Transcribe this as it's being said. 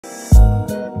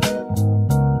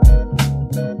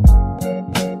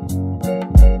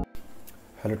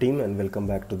Hello team and welcome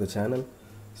back to the channel.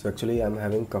 So actually I'm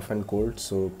having cough and cold,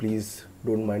 so please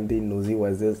don't mind the nosy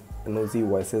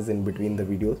voices in between the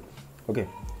videos. Okay.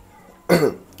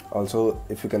 Also,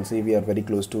 if you can see, we are very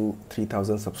close to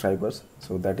 3000 subscribers,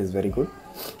 so that is very good.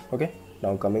 Okay,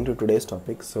 now coming to today's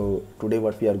topic. So today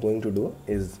what we are going to do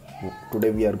is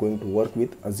we are going to work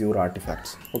with Azure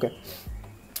artifacts. Okay,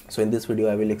 so in this video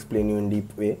I will explain you in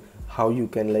deep way how you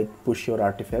can push your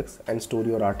artifacts and store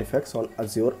your artifacts on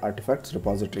Azure artifacts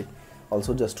repository.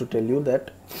 Also, just to tell you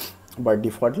that by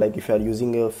default, if you are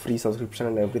using a free subscription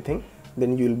and everything,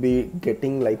 then you will be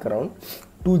getting around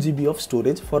 2 GB of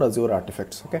storage for Azure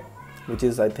artifacts. Okay, which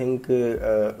is I think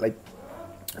a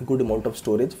good amount of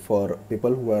storage for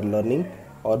people who are learning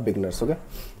or beginners. Okay,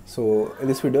 so in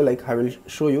this video I will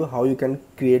show you how you can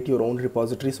create your own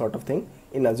repository sort of thing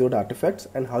in Azure artifacts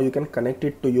and how you can connect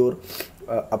it to your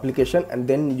application, and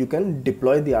then you can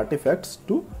deploy the artifacts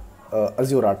to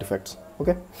Azure artifacts.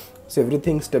 Okay, so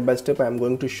everything step by step I am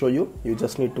going to show you. You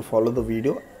just need to follow the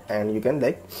video and you can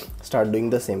start doing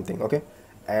the same thing. Okay,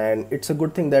 and it's a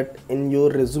good thing that in your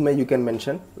resume you can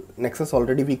mention Nexus.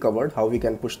 Already we covered how we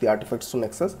can push the artifacts to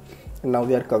Nexus, and now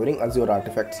we are covering Azure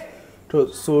artifacts.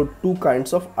 So two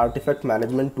kinds of artifact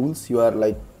management tools you are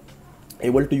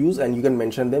able to use, and you can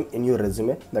mention them in your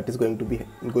resume. That is going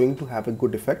to have a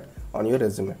good effect on your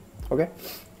resume. Okay,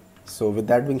 so with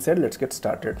that being said, let's get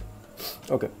started.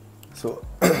 Okay, so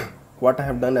what I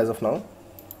have done as of now,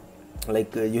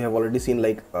 you have already seen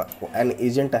an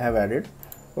agent I have added.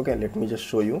 Okay, let me just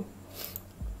show you.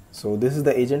 So this is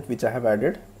the agent which I have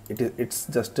added. It's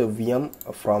just a VM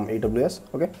from AWS.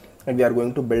 Okay, and we are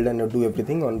going to build and do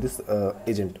everything on this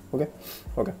agent. Okay,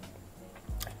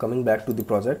 coming back to the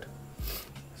project.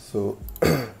 So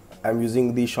I'm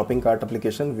using the shopping cart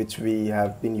application, which we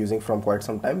have been using from quite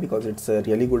some time because it's a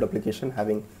really good application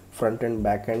having front end,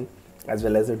 back end, as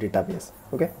well as a database.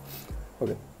 Okay,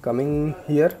 coming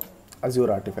here,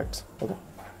 Azure artifacts.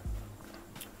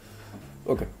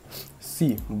 Okay,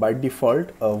 see, by default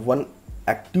one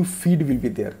active feed will be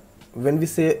there. When we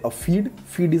say a feed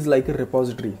is like a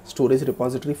repository, storage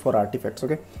repository for artifacts.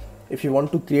 Okay, if you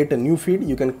want to create a new feed,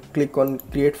 you can click on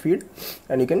create feed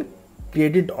and you can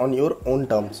create it on your own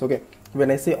terms. Okay, when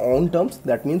I say own terms,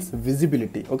 that means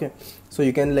visibility. Okay, so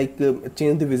you can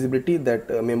change the visibility that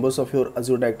members of your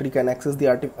Azure directory can access the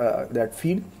that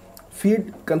feed.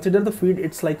 Consider the feed,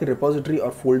 it's like a repository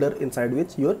or folder inside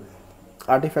which your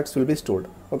artifacts will be stored.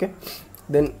 Okay,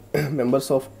 then members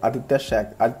of Aditya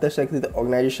Shack is the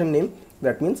organization name.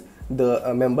 That means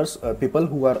the members, people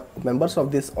who are members of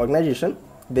this organization,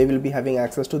 they will be having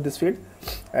access to this feed.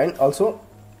 And also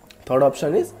third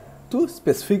option is to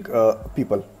specific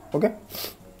people. Okay,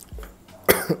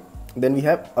 then we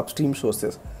have upstream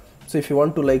sources. So if you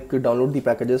want to download the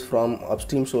packages from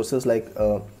upstream sources like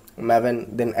Maven,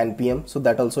 then npm, so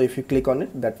that also if you click on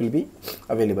it, that will be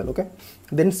available. Okay,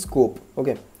 then scope.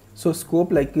 Okay, so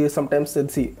scope, sometimes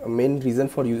see, main reason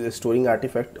for storing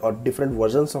artifact or different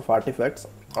versions of artifacts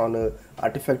on a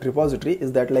artifact repository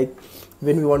is that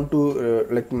when we want to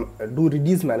do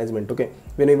release management. Okay,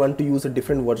 when we want to use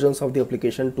different versions of the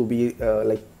application to be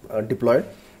deployed.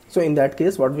 So in that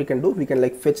case, what we can do, we can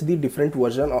fetch the different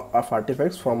version of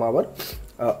artifacts from our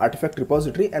artifact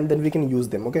repository, and then we can use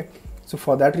them. Okay, so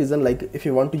for that reason, if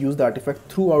you want to use the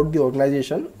artifact throughout the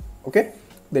organization, okay,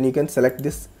 then you can select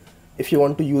this. If you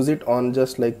want to use it on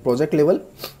just project level,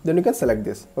 then you can select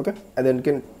this. Okay, and then you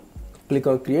can click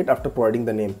on create after providing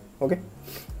the name. Okay,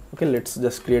 let's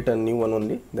just create a new one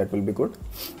only, that will be good.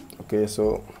 Okay,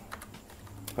 so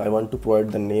I want to provide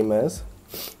the name as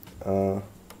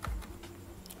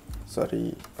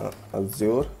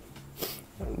Azure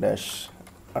dash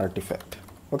artifact.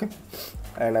 Okay,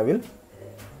 and I will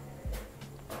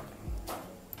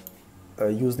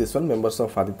use this one, members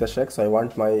of Aditya Shack. So I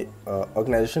want my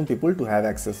organization people to have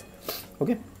access.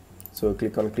 Okay, so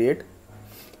click on create.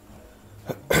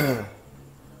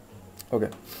 Okay,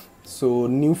 so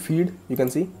new feed, you can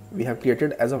see we have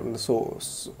created as of so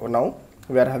now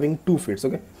we are having two feeds.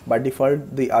 Okay, by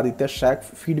default the Aditya Shack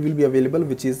feed will be available,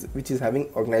 which is having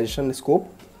organization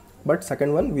scope, but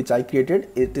second one which I created,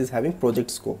 it is having project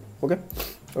scope. Okay,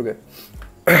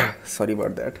 sorry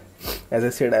about that. As I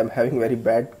said, I am having very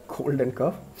bad cold and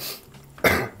cough.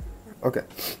 Okay,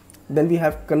 then we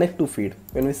have connect to feed.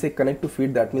 When we say connect to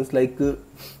feed, that means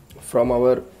from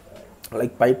our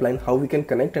pipeline, how we can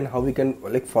connect and how we can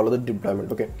follow the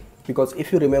deployment. Okay, because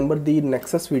if you remember the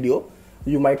Nexus video,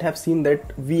 you might have seen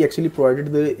that we actually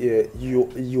provided the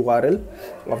URL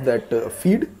of that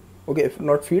feed. Okay, if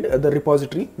not feed, the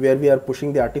repository where we are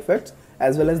pushing the artifacts,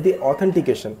 as well as the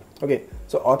authentication. Okay,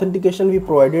 so authentication we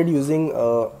provided using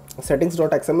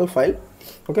settings.xml file.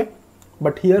 Okay,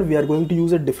 but here we are going to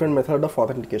use a different method of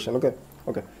authentication. Okay,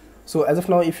 so as of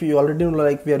now, if you already know,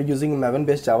 like we are using Maven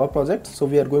based Java project, so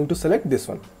we are going to select this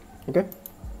one. Okay,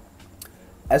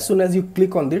 as soon as you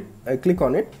click on it,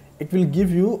 it will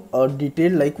give you a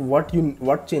detail like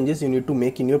what changes you need to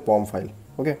make in your POM file.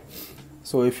 Okay,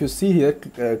 so if you see here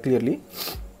clearly,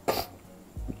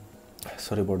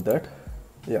 sorry about that,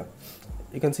 yeah,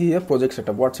 you can see here project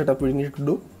setup. What setup we need to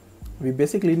do? We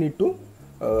basically need to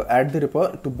add the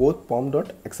repo to both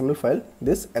pom.xml file,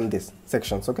 this and this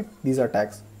sections. Okay, these are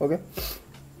tags. Okay,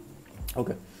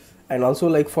 and also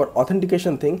like for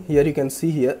authentication thing, here you can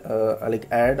see here like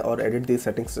add or edit the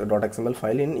settings.xml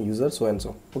file in user so and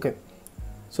so. Okay,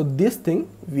 so this thing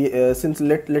we since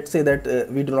let's say that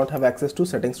we do not have access to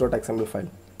settings.xml file.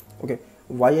 Okay,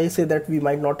 why I say that we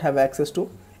might not have access to,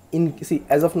 see,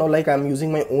 as of now, like I'm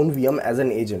using my own VM as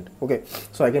an agent. Okay,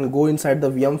 so I can go inside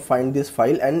the VM, find this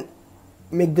file and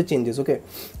make the changes. Okay,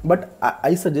 but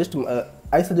I suggest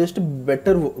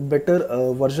better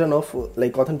version of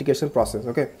like authentication process.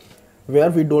 Okay,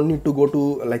 where we don't need to go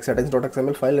to like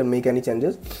settings.xml file and make any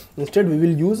changes. Instead we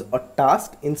will use a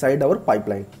task inside our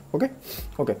pipeline. Okay,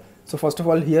 so first of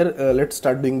all here let's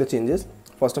start doing the changes.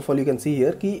 First of all, you can see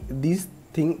here key this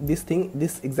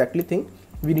exactly thing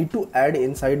we need to add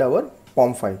inside our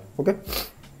POM file. Okay,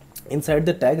 inside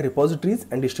the tag repositories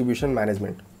and distribution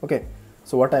management. Okay,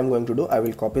 so what I'm going to do, I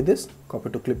will copy this, copy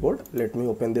to clipboard. Let me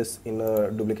open this in a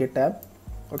duplicate tab.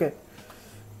 Okay,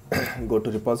 go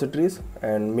to repositories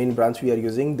and main branch we are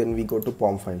using, then we go to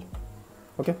POM file.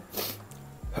 Okay,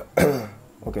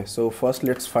 okay, so first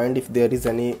let's find if there is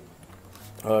any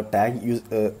tag use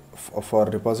for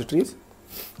repositories.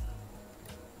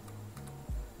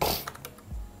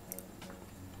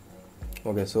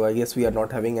 Okay, so I guess we are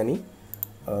not having any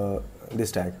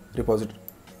this tag repository.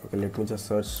 Okay, let me just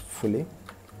search fully.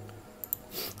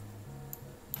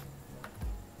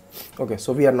 Okay,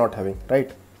 so we are not having,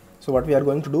 right? So what we are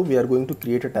going to do, we are going to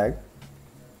create a tag.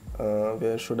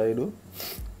 Where should I do?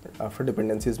 After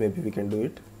dependencies, maybe we can do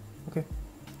it. Okay,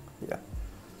 yeah,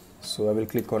 so I will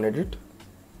click on edit,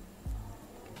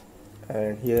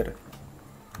 and here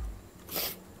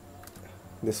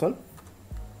this one,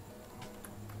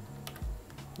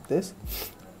 this,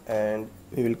 and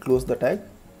we will close the tag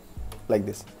like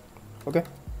this. Okay,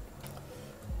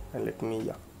 and let me,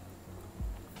 yeah,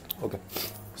 okay,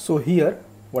 so here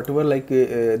whatever like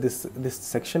this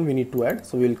section we need to add,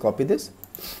 so we will copy this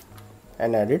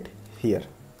and add it here.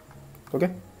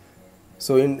 Okay,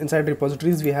 so inside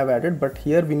repositories we have added, but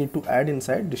here we need to add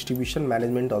inside distribution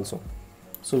management also.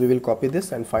 So we will copy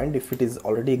this and find if it is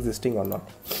already existing or not.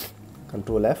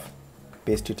 Control F,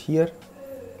 paste it here.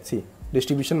 See,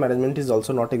 distribution management is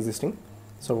also not existing.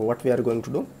 So what we are going to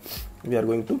do, we are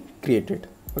going to create it.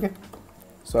 Okay,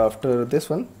 so after this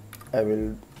one I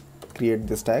will create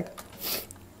this tag.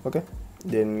 Okay,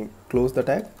 then close the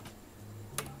tag,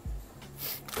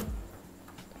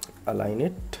 align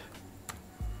it.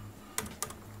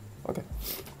 Okay,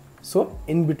 so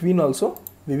in between also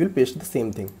we will paste the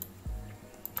same thing.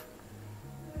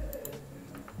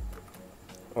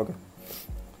 Okay,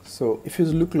 so if you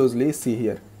look closely, see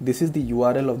here, this is the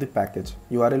URL of the package,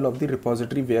 URL of the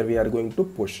repository where we are going to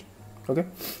push. Okay,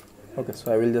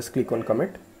 so I will just click on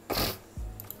commit.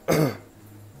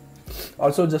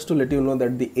 Also, just to let you know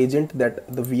that the agent,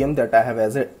 that the VM that I have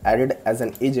added as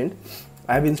an agent,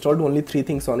 I have installed only 3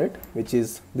 things on it, which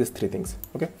is these 3 things.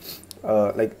 Okay,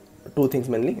 like 2 things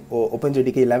mainly,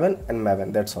 OpenJDK 11 and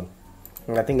Maven. That's all.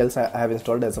 Nothing else I have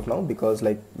installed as of now, because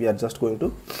like we are just going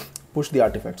to push the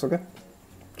artifacts.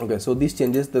 Okay, so these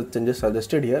changes, the changes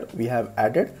suggested here, we have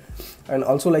added. And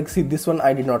also, like, see, this one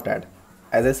I did not add,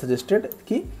 as I suggested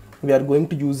key we are going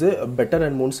to use a better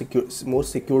and more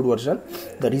secured version.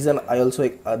 The reason I also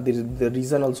the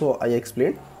reason also I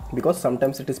explained, because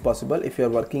sometimes it is possible if you are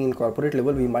working in corporate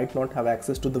level, we might not have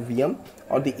access to the VM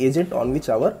or the agent on which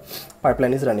our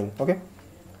pipeline is running.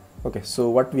 Okay,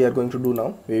 so what we are going to do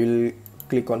now, we will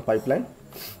click on pipeline.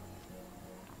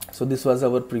 So this was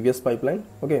our previous pipeline.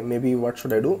 Okay, maybe what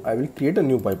should I do, I will create a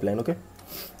new pipeline. Okay,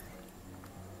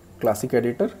 classic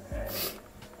editor.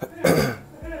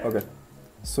 Okay,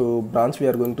 so branch we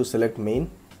are going to select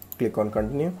main, click on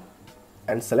continue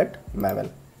and select Maven.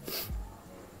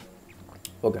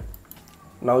 Okay,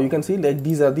 now you can see like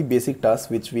these are the basic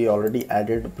tasks which we already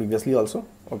added previously also.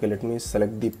 Okay, let me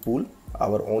select the pool,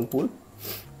 our own pool.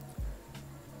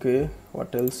 Okay,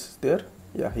 what else there?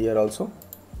 Yeah, here also.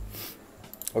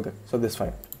 Okay, so this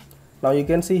fine. Now you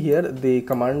can see here the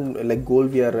command like goal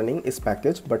we are running is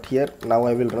package, but here now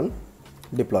I will run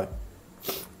deploy.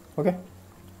 Okay,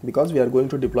 because we are going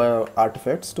to deploy our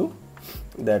artifacts to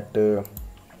that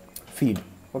feed.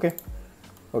 Okay.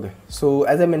 So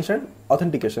as I mentioned,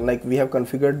 authentication, like we have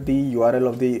configured the URL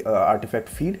of the artifact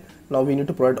feed. Now we need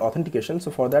to provide authentication.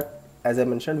 So for that, as I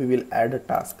mentioned, we will add a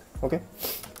task. Okay,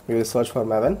 we will search for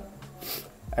Maven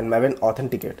and Maven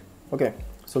authenticate. Okay,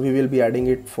 so we will be adding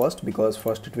it first because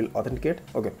first it will authenticate.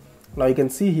 Okay, now you can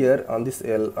see here on this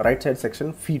right side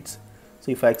section, feeds.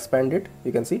 So if I expand it,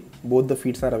 you can see both the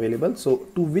feeds are available. So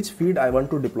to which feed I want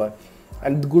to deploy,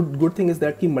 and the good thing is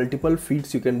that multiple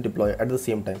feeds you can deploy at the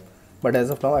same time. But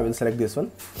as of now, I will select this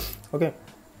one. Okay,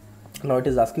 now it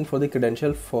is asking for the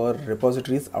credential for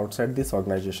repositories outside this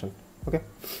organization. Okay,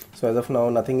 so as of now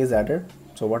nothing is added.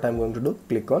 So what I'm going to do,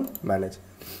 click on manage,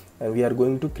 and we are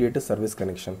going to create a service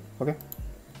connection. Okay,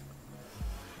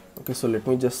 so let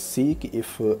me just see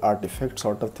if artifact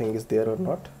sort of thing is there or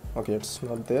not. Okay, it's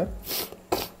not there.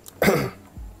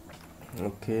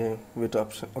 Okay, which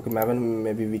option? Okay, Maven,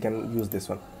 maybe we can use this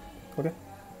one.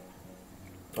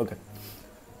 Okay,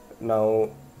 now,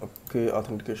 okay,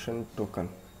 authentication token.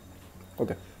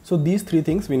 Okay, so these three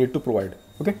things we need to provide.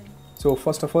 Okay, so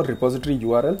first of all, repository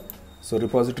URL. So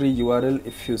repository URL,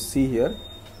 if you see here,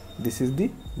 this is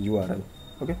the URL.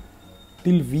 Okay,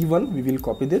 till v1 we will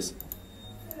copy this,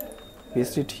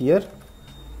 paste it here.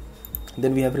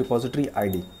 Then we have repository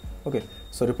ID. Okay,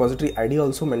 so repository ID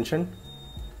also mentioned,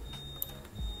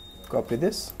 copy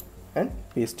this and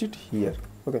paste it here.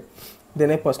 Okay, then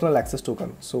a personal access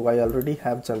token. So I already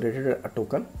have generated a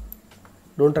token.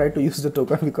 Don't try to use the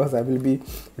token because I will be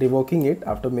revoking it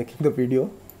after making the video.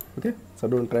 Okay, so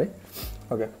don't try.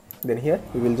 Okay, then here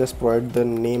we will just provide the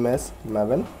name as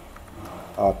Maven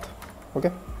auth.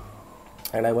 Okay,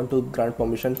 and I want to grant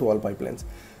permission to all pipelines.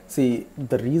 See,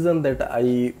 the reason that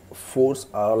I force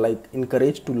or like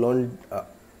encourage to learn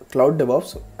cloud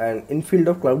DevOps, and in field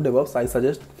of cloud DevOps I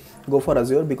suggest go for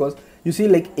Azure, because you see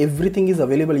like everything is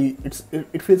available.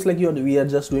 It feels like we are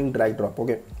just doing drag drop.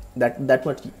 Okay, that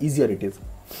much easier it is.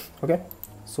 Okay,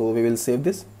 so we will save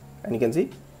this, and you can see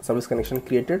service connection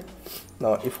created.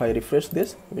 Now if I refresh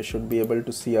this, we should be able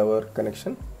to see our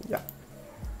connection. Yeah,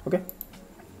 okay,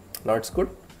 now it's good.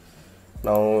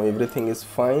 Now everything is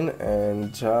fine.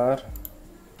 And jar,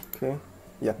 okay,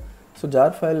 yeah, so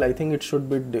jar file, I think it should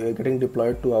be getting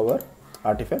deployed to our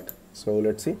artifact. So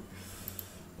let's see.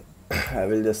 I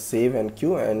will just save and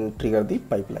queue and trigger the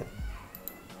pipeline.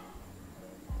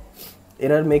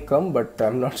 Error may come, but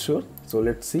I'm not sure. So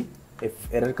let's see.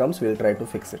 If error comes, we'll try to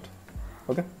fix it.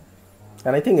 Okay,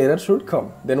 and I think error should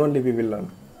come, then only we will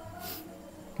learn.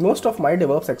 Most of my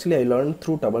DevOps actually I learned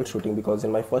through troubleshooting, because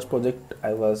in my first project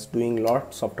I was doing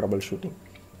lots of troubleshooting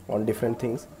on different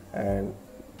things. And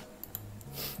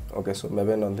okay, so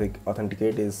Maven on the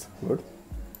authenticate is good.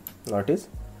 Now it is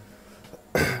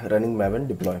running Maven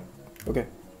deploy. Okay,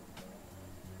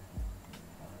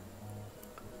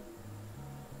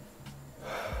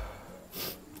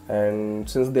 and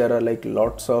since there are like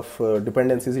lots of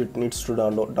dependencies it needs to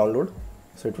download,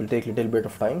 so it will take little bit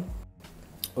of time.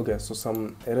 Okay, so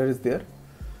some error is there,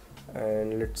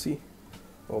 and let's see.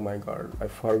 Oh my god, I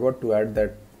forgot to add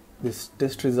that this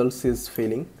test results is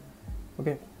failing.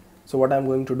 Okay, so what I'm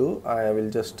going to do, I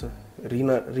will just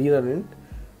rerun it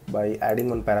by adding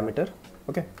one parameter.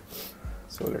 Okay,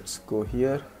 so let's go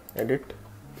here, edit,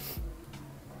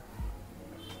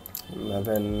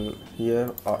 then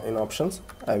here in options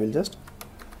I will just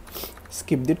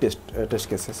skip the test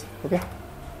cases. Okay,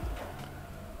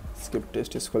 skip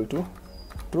test is equal to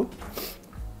true.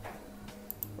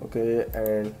 Okay,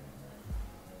 and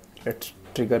let's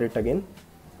trigger it again.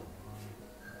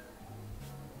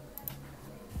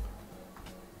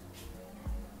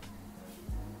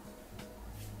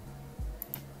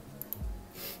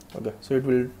 Okay, so it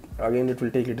will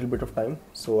take a little bit of time,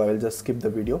 so I will just skip the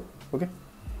video. Okay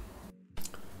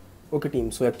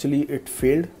team, so actually it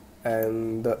failed,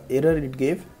 and the error it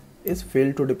gave is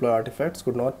failed to deploy artifacts,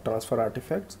 could not transfer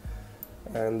artifacts.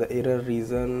 And the error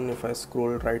reason, if I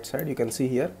scroll right side, you can see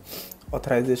here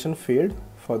authorization failed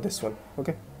for this one.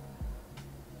 Okay,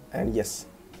 and yes,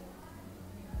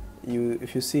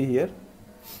 if you see here,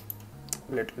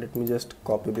 let me just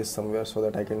copy this somewhere so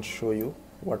that I can show you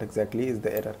what exactly is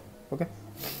the error. Okay,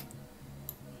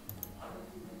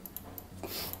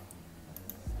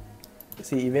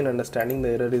 see, even understanding the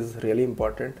error is really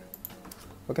important.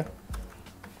 Okay,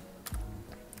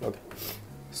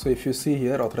 so if you see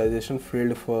here, authorization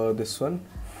failed for this one,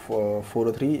 for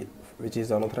 403, which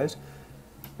is unauthorized.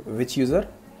 Which user?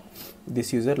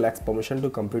 This user lacks permission to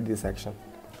complete this action,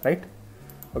 right?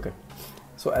 Okay,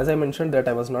 so as I mentioned that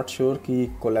I was not sure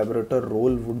कि collaborator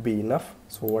role would be enough.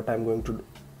 So what I'm going to do,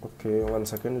 okay, one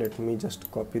second, let me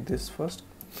just copy this first.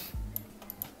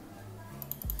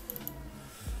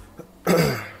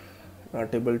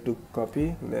 not able to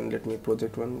copy. Then let me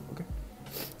project one. Okay,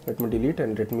 let me delete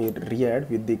and let me re-add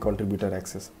with the contributor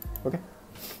access. Okay,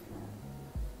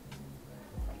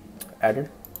 add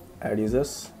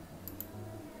users.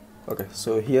 Okay,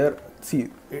 so here see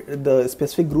the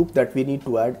specific group that we need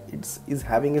to add is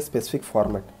having a specific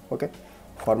format. Okay,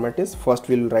 format is, first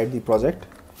we'll write the project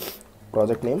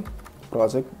name,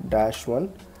 project -1,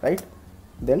 right?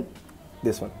 Then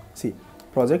this one, see,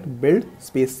 project build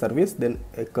space service, then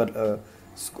a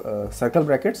circle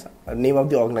brackets, name of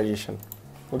the organization.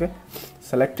 Okay,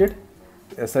 select it,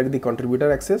 select the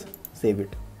contributor access, save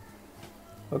it.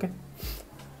 Okay,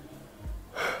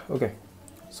 okay,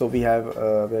 so we have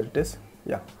where it is,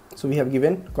 yeah, so we have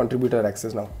given contributor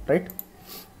access now, right?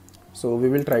 So we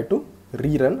will try to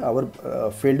rerun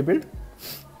our failed build.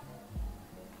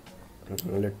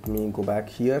 Let me go back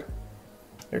here,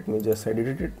 let me just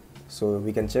edit it so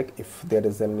we can check if there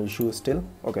is an issue still.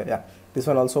 Okay, yeah, this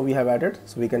one also we have added,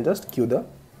 so we can just queue the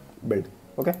build.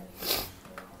 Okay,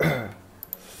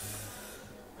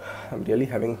 I'm really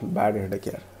having bad headache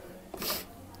here.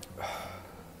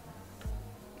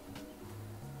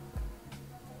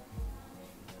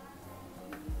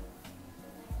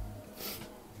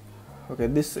 Okay,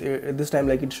 this time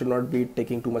like it should not be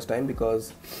taking too much time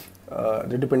because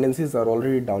the dependencies are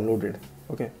already downloaded.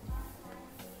 Okay,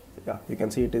 yeah, you can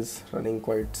see it is running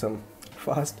quite some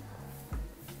fast.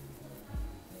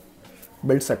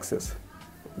 Build success,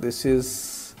 this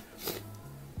is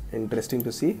interesting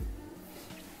to see.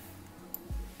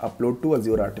 Upload to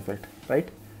Azure artifact, right?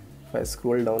 If I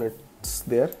scroll down, it's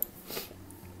there.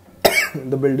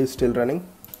 The build is still running.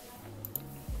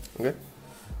 Okay,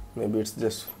 maybe it's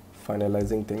just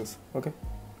finalizing things. Okay,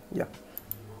 yeah,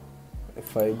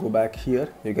 if I go back here,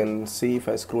 you can see if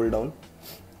I scroll down,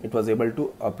 it was able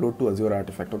to upload to Azure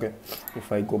artifact. Okay,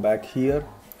 if I go back here,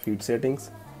 feed settings,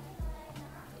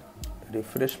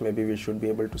 refresh, maybe we should be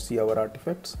able to see our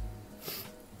artifacts.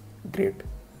 Great,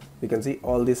 you can see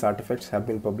all these artifacts have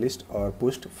been published or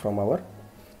pushed from our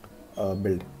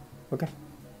build. Okay,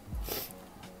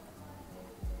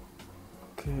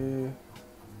 okay,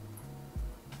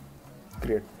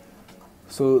 great.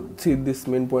 So see, this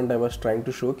main point I was trying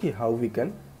to show how we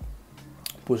can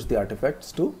push the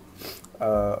artifacts to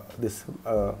this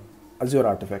Azure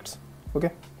artifacts.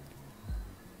 Okay,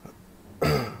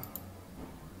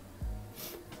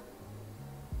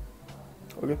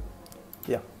 okay,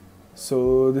 yeah,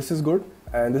 so this is good,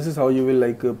 and this is how you will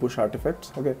like push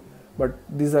artifacts. Okay, but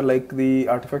these are like the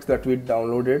artifacts that we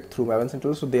downloaded through Maven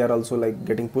Central, so they are also like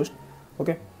getting pushed.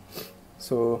 Okay,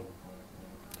 so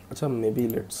maybe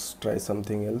let's try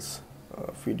something else.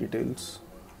 Feed details,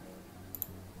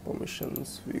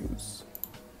 permissions, views.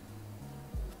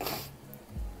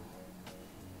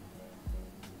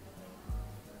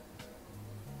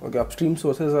 Okay, upstream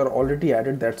sources are already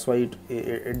added, that's why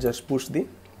it just pushed the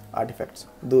artifacts,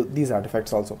 these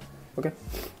artifacts also. Okay,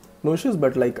 no issues,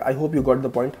 but like I hope you got the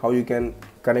point how you can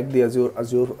connect the Azure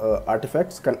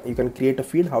artifacts. You can create a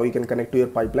feed, how you can connect to your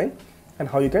pipeline, and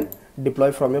how you can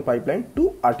deploy from your pipeline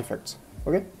to artifacts.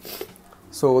 Okay,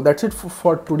 so that's it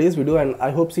for today's video, and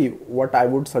I hope, see, what I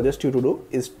would suggest you to do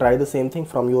is try the same thing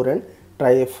from your end.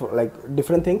 Try like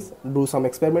different things, do some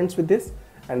experiments with this,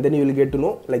 and then you will get to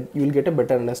know, like you will get a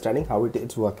better understanding how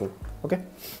it's working. Okay,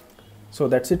 so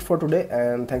that's it for today,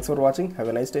 and thanks for watching. Have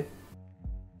a nice day.